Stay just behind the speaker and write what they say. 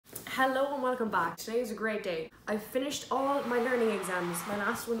Hello and welcome back. Today is a great day. I've finished all my learning exams. My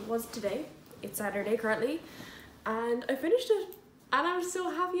last one was today. It's Saturday currently. And I finished it. And I'm so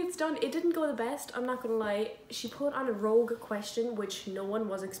happy it's done. It didn't go the best, I'm not gonna lie. She put on a rogue question which no one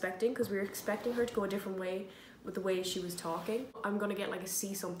was expecting because we were expecting her to go a different way with the way she was talking. I'm gonna get like a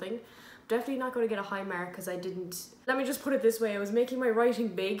C something. Definitely not gonna get a high mark because I didn't. Let me just put it this way. I was making my writing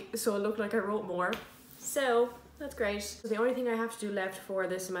big so it looked like I wrote more. So that's great. So the only thing I have to do left for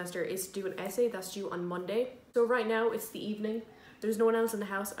this semester is to do an essay that's due on Monday. So right now it's the evening. There's no one else in the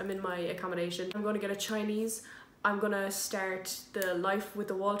house. I'm in my accommodation. I'm going to get a Chinese. I'm going to start the Life with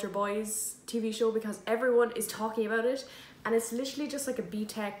the Walter Boys TV show because everyone is talking about it. And it's literally just like a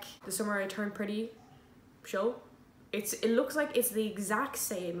BTEC, The Summer I Turned Pretty show. It looks like it's the exact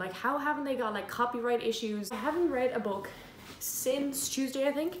same. Like, how haven't they got like copyright issues? I haven't read a book since Tuesday,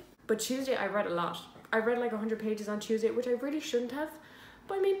 I think. But Tuesday I read a lot. I read like 100 pages on Tuesday, which I really shouldn't have.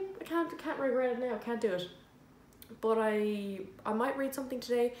 But I mean, I can't regret it now. I can't do it. But I might read something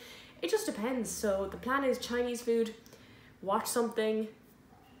today. It just depends. So the plan is Chinese food, watch something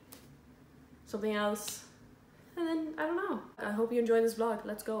else, and then I don't know. I hope you enjoy this vlog.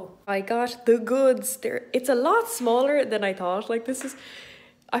 Let's go. I got the goods. It's a lot smaller than I thought. Like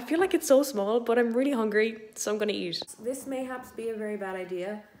I feel like it's so small, but I'm really hungry, so I'm gonna eat. This mayhaps be a very bad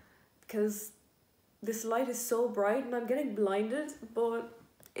idea because this light is so bright and I'm getting blinded, but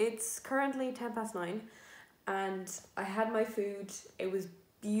it's currently 9:10 and I had my food. It was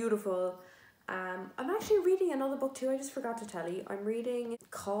beautiful. I'm actually reading another book too. I just forgot to tell you. I'm reading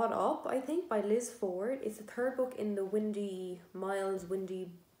Caught Up, I think, by Liz Ford. It's the third book in the Miles Windy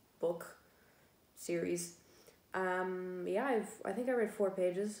book series. Yeah, I think I read 4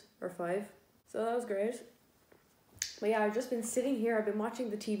 pages or 5, so that was great. But yeah, I've just been sitting here. I've been watching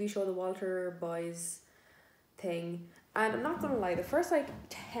the TV show, The Walter Boys thing. And I'm not gonna lie, the first like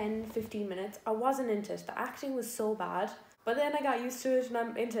 10-15 minutes, I wasn't into it. The acting was so bad. But then I got used to it and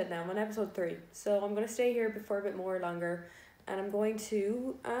I'm into it now. I'm on episode 3. So I'm gonna stay here for a bit more longer. And I'm going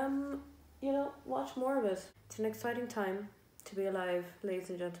to, you know, watch more of it. It's an exciting time to be alive, ladies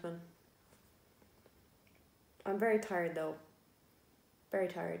and gentlemen. I'm very tired though. Very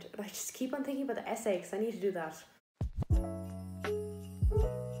tired. And I just keep on thinking about the essay because I need to do that.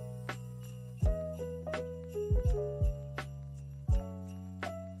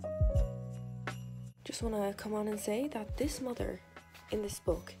 Just want to come on and say that this mother in this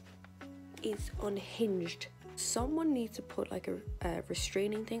book is unhinged. Someone needs to put like a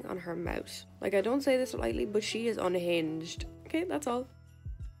restraining thing on her mouth. Like, I don't say this lightly, but she is unhinged. Okay, that's all.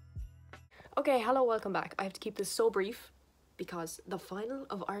 Okay, hello, welcome back. I have to keep this so brief because the final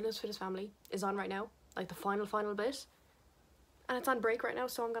of Ireland's Fittest Family is on right now. Like the final bit. And it's on break right now,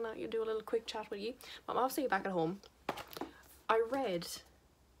 so I'm gonna do a little quick chat with you. But I'm obviously back at home. I read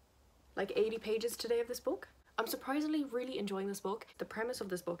like 80 pages today of this book. I'm surprisingly really enjoying this book. The premise of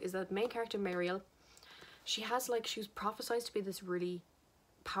this book is that the main character, Mariel, she was prophesized to be this really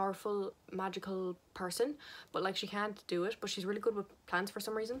powerful, magical person, but like she can't do it, but she's really good with plants for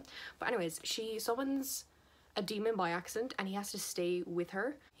some reason. But anyways, she summons a demon by accident and he has to stay with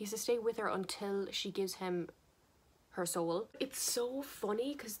her. He has to stay with her until she gives him her soul. It's so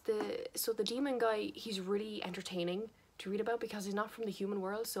funny because the demon guy, he's really entertaining to read about because he's not from the human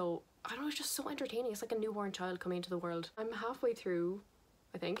world, so I don't know, it's just so entertaining. It's like a newborn child coming into the world. I'm halfway through,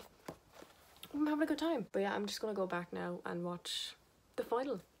 I think. I'm having a good time. But yeah, I'm just gonna go back now and watch the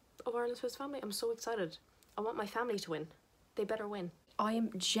final of Ireland's Fittest Family. I'm so excited. I want my family to win. They better win. I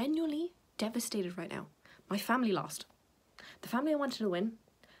am genuinely devastated right now. My family lost. The family I wanted to win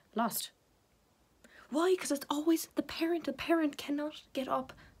lost. Why? Because it's always the parent. The parent cannot get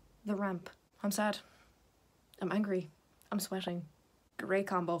up the ramp. I'm sad. I'm angry. I'm sweating. Great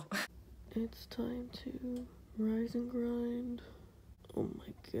combo. It's time to rise and grind. Oh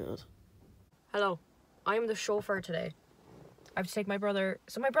my god. Hello. I am the chauffeur today. I have to take my brother.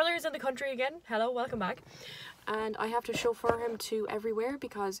 So my brother is in the country again. Hello, welcome back. And I have to chauffeur him to everywhere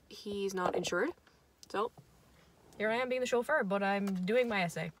because he's not insured. So here I am being the chauffeur, but I'm doing my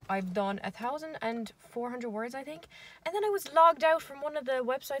essay. I've done 1,400 words, I think. And then I was logged out from one of the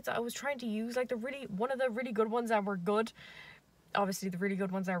websites that I was trying to use, like one of the really good ones that were good. Obviously the really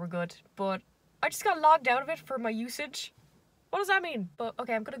good ones that were good, but I just got logged out of it for my usage. What does that mean? But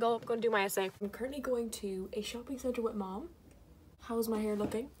okay, I'm gonna do my essay. I'm currently going to a shopping center with mom. How's my hair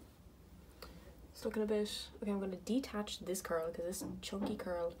looking? It's looking a bit... Okay, I'm gonna detach this curl because this chunky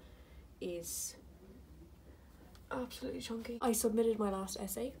curl is absolutely chunky. I submitted my last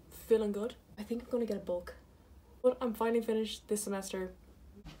essay, feeling good. I think I'm gonna get a book. But I'm finally finished this semester.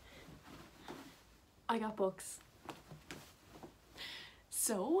 I got books.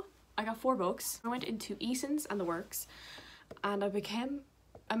 So I got 4 books. I went into Eason's and the Works, and I became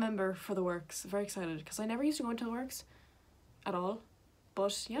a member for the Works. Very excited because I never used to go into the Works at all.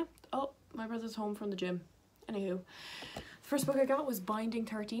 But yeah, oh, my brother's home from the gym. Anywho, the first book I got was Binding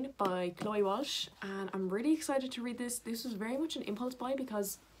 13 by Chloe Walsh, and I'm really excited to read this. This was very much an impulse buy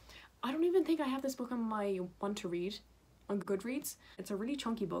because I don't even think I have this book on my want to read on Goodreads. It's a really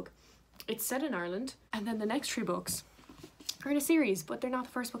chunky book. It's set in Ireland, and then the next 3 books are in a series, but they're not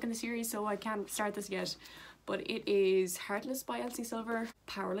the first book in the series, so I can't start this yet. But it is Heartless by Elsie Silver,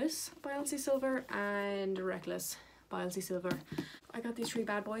 Powerless by Elsie Silver, and Reckless by Elsie Silver. I got these 3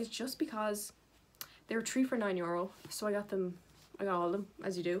 bad boys just because they were 3 for €9, so I got all of them,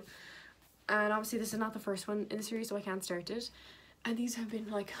 as you do. And obviously this is not the first one in the series, so I can't start it. And these have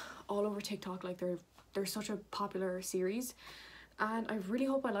been like all over TikTok, like they're such a popular series. And I really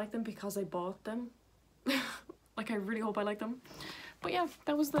hope I like them because I bought them. Like I really hope I like them. But yeah,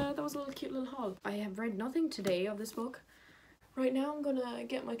 that was a little cute little haul. I have read nothing today of this book. Right now I'm gonna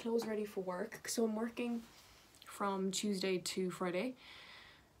get my clothes ready for work. So I'm working from Tuesday to Friday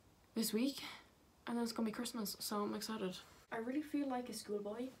this week. And then it's gonna be Christmas, so I'm excited. I really feel like a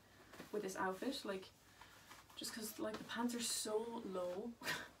schoolboy with this outfit, like, just because like the pants are so low.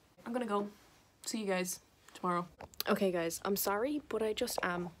 I'm gonna go. See you guys tomorrow. Okay guys, I'm sorry, but I just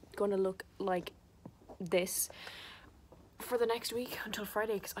am gonna look like this for the next week until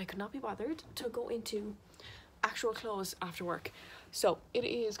Friday because I could not be bothered to go into actual clothes after work. So it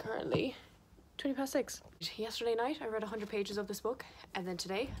is currently 6:20. Yesterday night I read 100 pages of this book, and then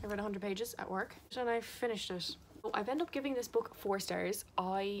today I read 100 pages at work and I finished it. I've ended up giving this book 4 stars.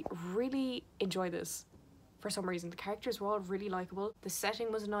 I really enjoy this for some reason. The characters were all really likable, the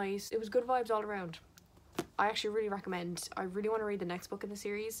setting was nice, it was good vibes all around. I actually really recommend. I really want to read the next book in the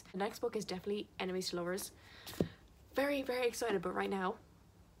series. The next book is definitely Enemies to Lovers. Very, very excited, but right now,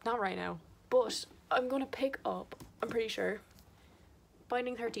 not right now, but I'm gonna pick up, I'm pretty sure,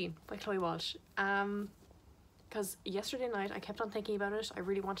 Binding 13 by Chloe Walsh. Because yesterday night I kept on thinking about it. I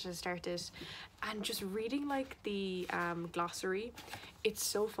really wanted to start it, and just reading like the glossary, it's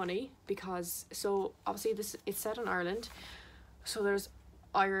so funny because, so obviously it's set in Ireland, so there's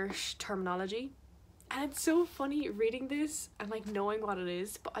Irish terminology, and it's so funny reading this and like knowing what it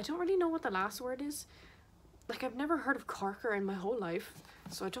is, but I don't really know what the last word is. Like I've never heard of Corker in my whole life,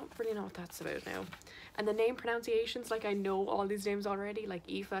 so I don't really know what that's about now. And the name pronunciations, like I know all these names already, like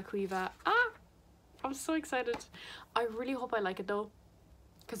Aoife, Caoimhe. I'm so excited. I really hope I like it though,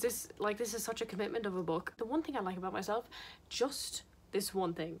 because this is such a commitment of a book. The one thing I like about myself, just this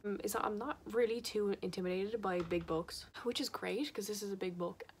one thing, is that I'm not really too intimidated by big books, which is great because this is a big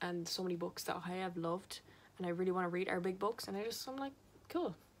book, and so many books that I have loved and I really want to read are big books, and I'm like,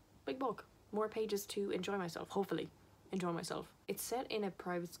 cool, big book, more pages to enjoy myself, hopefully enjoy myself. It's set in a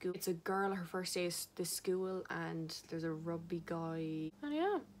private school. It's a girl, her first day is this school, and there's a rugby guy, and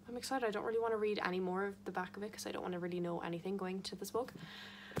yeah, I'm excited. I don't really want to read any more of the back of it because I don't want to really know anything going to this book.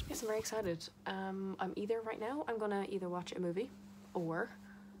 Yes, I'm very excited. I'm gonna either watch a movie or,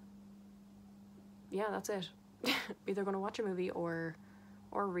 yeah, that's it. Either gonna watch a movie or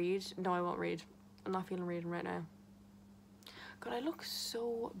read. No, I won't read. I'm not feeling reading right now. God, I look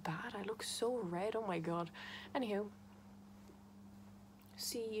so bad. I look so red. Oh my god. Anywho,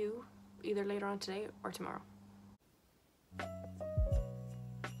 see you either later on today or tomorrow.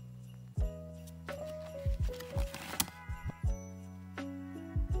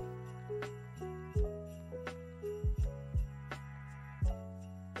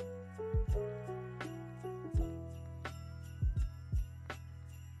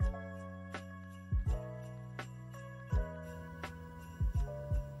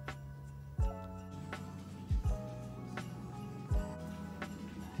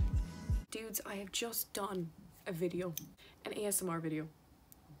 Dudes, I have just done a video, an ASMR video,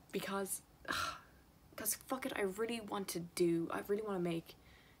 because fuck it, I really want to make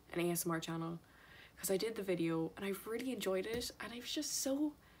an ASMR channel, because I did the video and I really enjoyed it, and it was just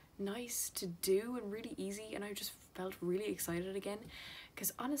so nice to do and really easy, and I just felt really excited again,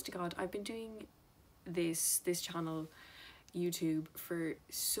 because honest to god, I've been doing this channel, YouTube, for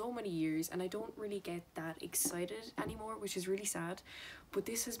so many years, and I don't really get that excited anymore, which is really sad, but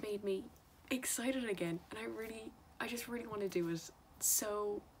this has made me excited again, and I just really want to do it.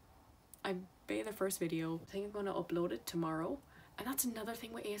 So I made the first video. I think I'm going to upload it tomorrow, and that's another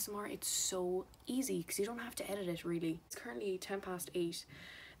thing with ASMR, it's so easy because you don't have to edit it really. It's currently 8:10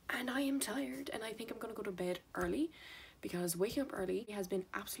 and I am tired, and I think I'm going to go to bed early because waking up early has been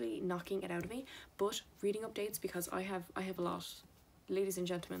absolutely knocking it out of me. But reading updates, because I have a lot, ladies and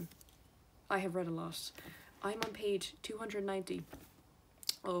gentlemen, I have read a lot. I'm on page 290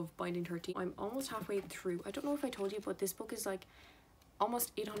 of Binding 13. I'm almost halfway through. I don't know if I told you, but this book is like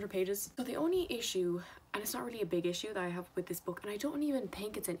almost 800 pages. So the only issue, and it's not really a big issue that I have with this book, and I don't even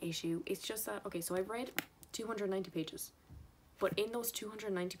think it's an issue, it's just that, okay, so I've read 290 pages, but in those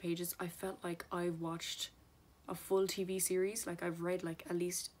 290 pages I felt like I've watched a full TV series. Like I've read like at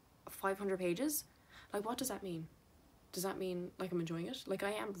least 500 pages. Like what does that mean? Does that mean like I'm enjoying it? Like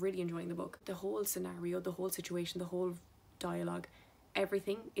I am really enjoying the book. The whole scenario, the whole situation, the whole dialogue,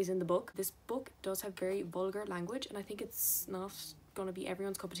 everything is in the book. This book does have very vulgar language, and I think it's not gonna be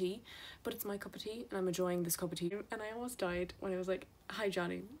everyone's cup of tea, but it's my cup of tea and I'm enjoying this cup of tea. And I almost died when I was like, "Hi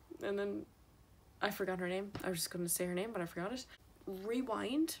Johnny," and then I forgot her name. I was just gonna say her name, but I forgot it.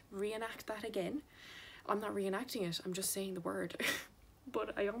 Rewind, reenact that again. I'm not reenacting it, I'm just saying the word.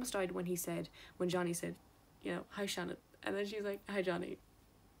 But I almost died when Johnny said, you know, "Hi Shannon," and then she's like, "Hi Johnny."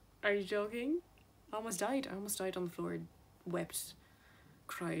 Are you joking? I almost died on the floor, wept,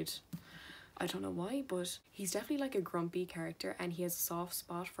 cried. I don't know why, but he's definitely like a grumpy character, and he has a soft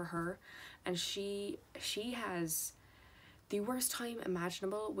spot for her, and she has the worst time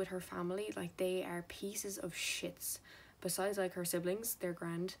imaginable with her family. Like they are pieces of shits. Besides like her siblings, they're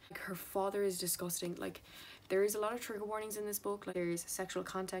grand. Like her father is disgusting. Like there is a lot of trigger warnings in this book. Like there's sexual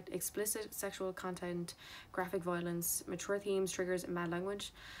content, explicit sexual content, graphic violence, mature themes, triggers, and mad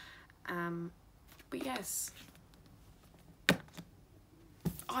language. But yes,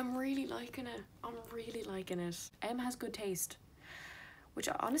 I'm really liking it. Em has good taste, which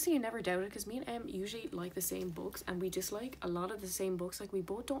honestly I never doubted, because me and Em usually like the same books, and we dislike a lot of the same books. Like we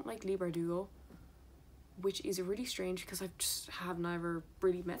both don't like Leigh Bardugo, which is really strange because I just have never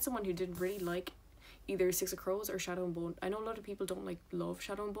really met someone who didn't really like either Six of Crows or Shadow and Bone. I know a lot of people don't love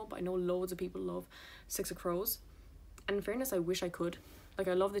Shadow and Bone, but I know loads of people love Six of Crows. And in fairness, I wish I could. Like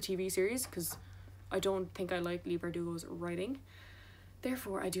I love the TV series because I don't think I like Leigh Bardugo's writing.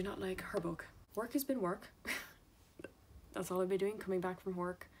 Therefore, I do not like her book. Work has been work. That's all I've been doing, coming back from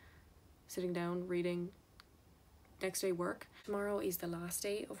work, sitting down, reading, next day work. Tomorrow is the last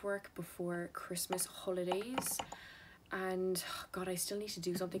day of work before Christmas holidays, and God, I still need to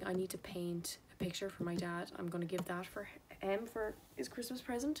do something. I need to paint a picture for my dad. I'm gonna give that for him for his Christmas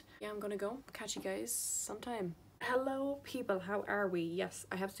present. Yeah, I'm gonna go. Catch you guys sometime. Hello people, how are we? Yes,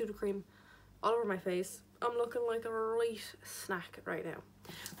 I have Sudocrem all over my face. I'm looking like a right snack right now,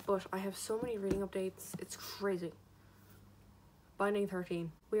 but I have so many reading updates, it's crazy. Binding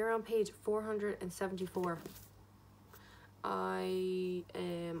 13. We are on page 474. I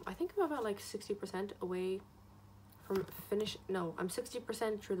think I'm about like 60% away from I'm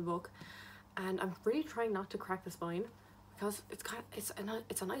 60% through the book, and I'm really trying not to crack the spine because it's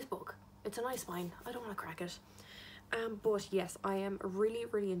a nice book. It's a nice spine. I don't want to crack it. But yes, I am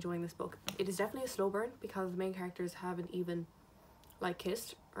really enjoying this book. It is definitely a slow burn because the main characters haven't even like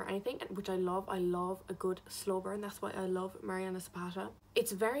kissed or anything, which I love. I love a good slow burn. That's why I love Mariana Zapata.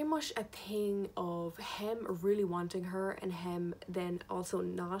 It's very much a thing of him really wanting her and him then also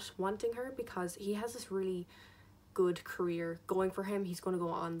not wanting her, because he has this really good career going for him. He's going to go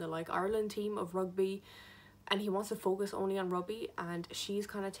on the like Ireland team of rugby, and he wants to focus only on rugby, and she's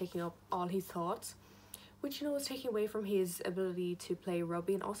kind of taking up all his thoughts, which, you know, is taking away from his ability to play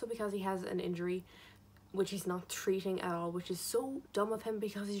rugby, and also because he has an injury which he's not treating at all, which is so dumb of him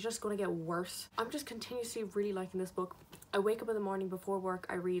because he's just going to get worse. I'm just continuously really liking this book. I wake up in the morning before work,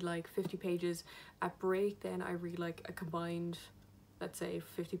 I read like 50 pages. At break, then I read like a combined, let's say,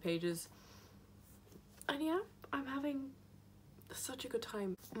 50 pages. And yeah, I'm having such a good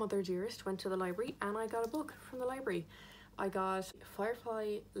time. Mother Dearest went to the library and I got a book from the library. I got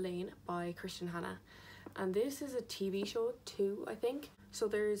Firefly Lane by Christian Hanna. And this is a TV show too, I think. So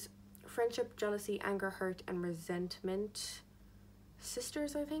there's friendship, jealousy, anger, hurt, and resentment.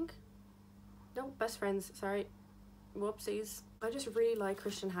 Sisters, I think? No, best friends, sorry. Whoopsies. I just really like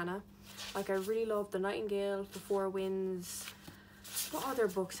Christian Hanna. Like, I really love The Nightingale, The Four Winds. What other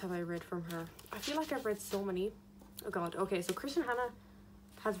books have I read from her? I feel like I've read so many. Oh god, okay, so Christian Hanna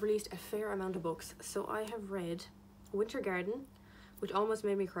has released a fair amount of books. So I have read Winter Garden, which almost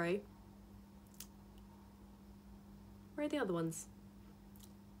made me cry. Where are the other ones?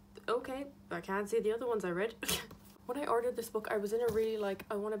 Okay, I can't see the other ones I read. When I ordered this book, I was in a really like,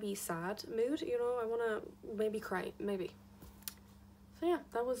 I want to be sad mood, you know, I want to maybe cry, maybe. So yeah,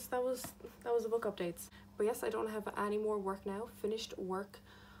 that was the book updates. But yes, I don't have any more work now. Finished work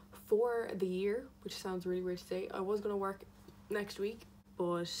for the year, which sounds really weird to say. I was going to work next week,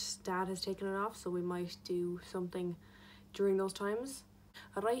 but Dad has taken it off, so we might do something during those times.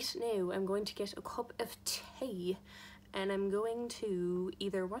 Right now, I'm going to get a cup of tea, and I'm going to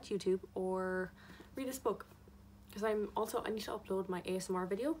either watch YouTube or read this book. because I need to upload my ASMR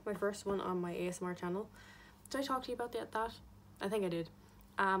video, my first one on my ASMR channel. Did I talk to you about that? I think I did.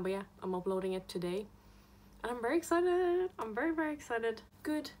 But yeah, I'm uploading it today and I'm very excited. I'm very, very excited.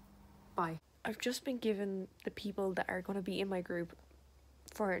 Good. Bye. I've just been given the people that are going to be in my group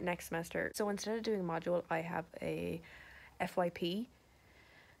for next semester. So instead of doing a module, I have a FYP,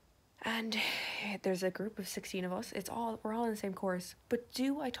 and there's a group of 16 of us. We're all in the same course. But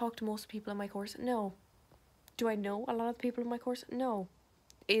do I talk to most people in my course? No. Do I know a lot of people in my course? No.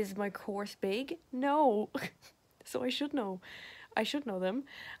 Is my course big? No. So I should know. I should know them.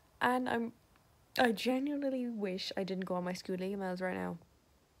 And I genuinely wish I didn't go on my school emails right now,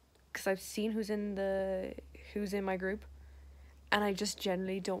 because I've seen who's in my group, and I just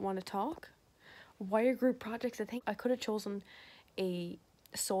generally don't want to talk. Why are group projects? I think I could have chosen a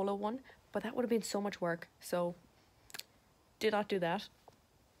solo one, but that would have been so much work, so did not do that.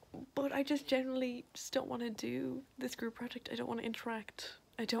 But I just generally just don't want to do this group project. I don't want to interact.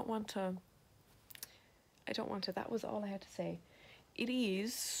 I don't want to. That was all I had to say. It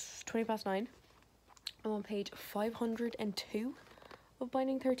is 9:20. I'm on page 502 of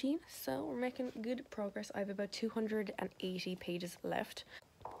Binding 13, so we're making good progress. I have about 280 pages left.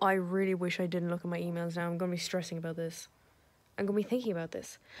 I really wish I didn't look at my emails now. I'm going to be stressing about this. I'm going to be thinking about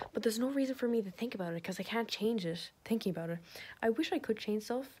this. But there's no reason for me to think about it, because I can't change it thinking about it. I wish I could change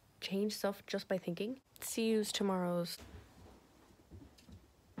stuff just by thinking. See you tomorrow's.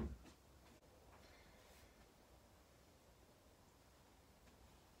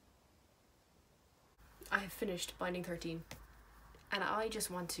 I have finished Binding 13 and I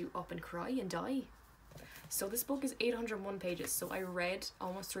just want to up and cry and die. So this book is 801 pages, so I read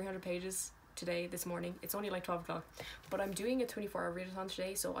almost 300 pages this morning. It's only like 12 o'clock, but I'm doing a 24-hour readathon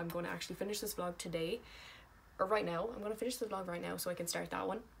today, so I'm going to actually finish this vlog today, or right now. I'm going to finish the vlog right now so I can start that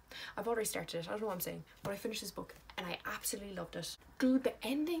one. I've already started it, I don't know what I'm saying, but I finished this book and I absolutely loved it. Dude, the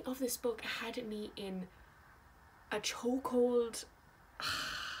ending of this book had me in a chokehold.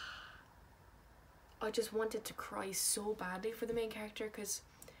 I just wanted to cry so badly for the main character, because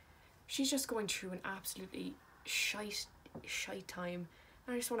she's just going through an absolutely shite time,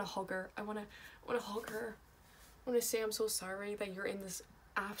 and I just want to hug her. I want to hug her. I want to say I'm so sorry that you're in this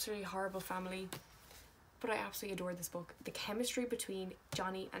absolutely horrible family. But I absolutely adore this book. The chemistry between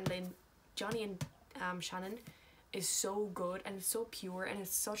Johnny and Shannon is so good, and it's so pure, and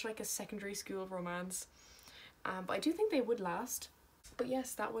it's such like a secondary school romance. But I do think they would last. But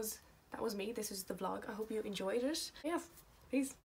yes, that was me. This is the vlog. I hope you enjoyed it. Yeah, peace.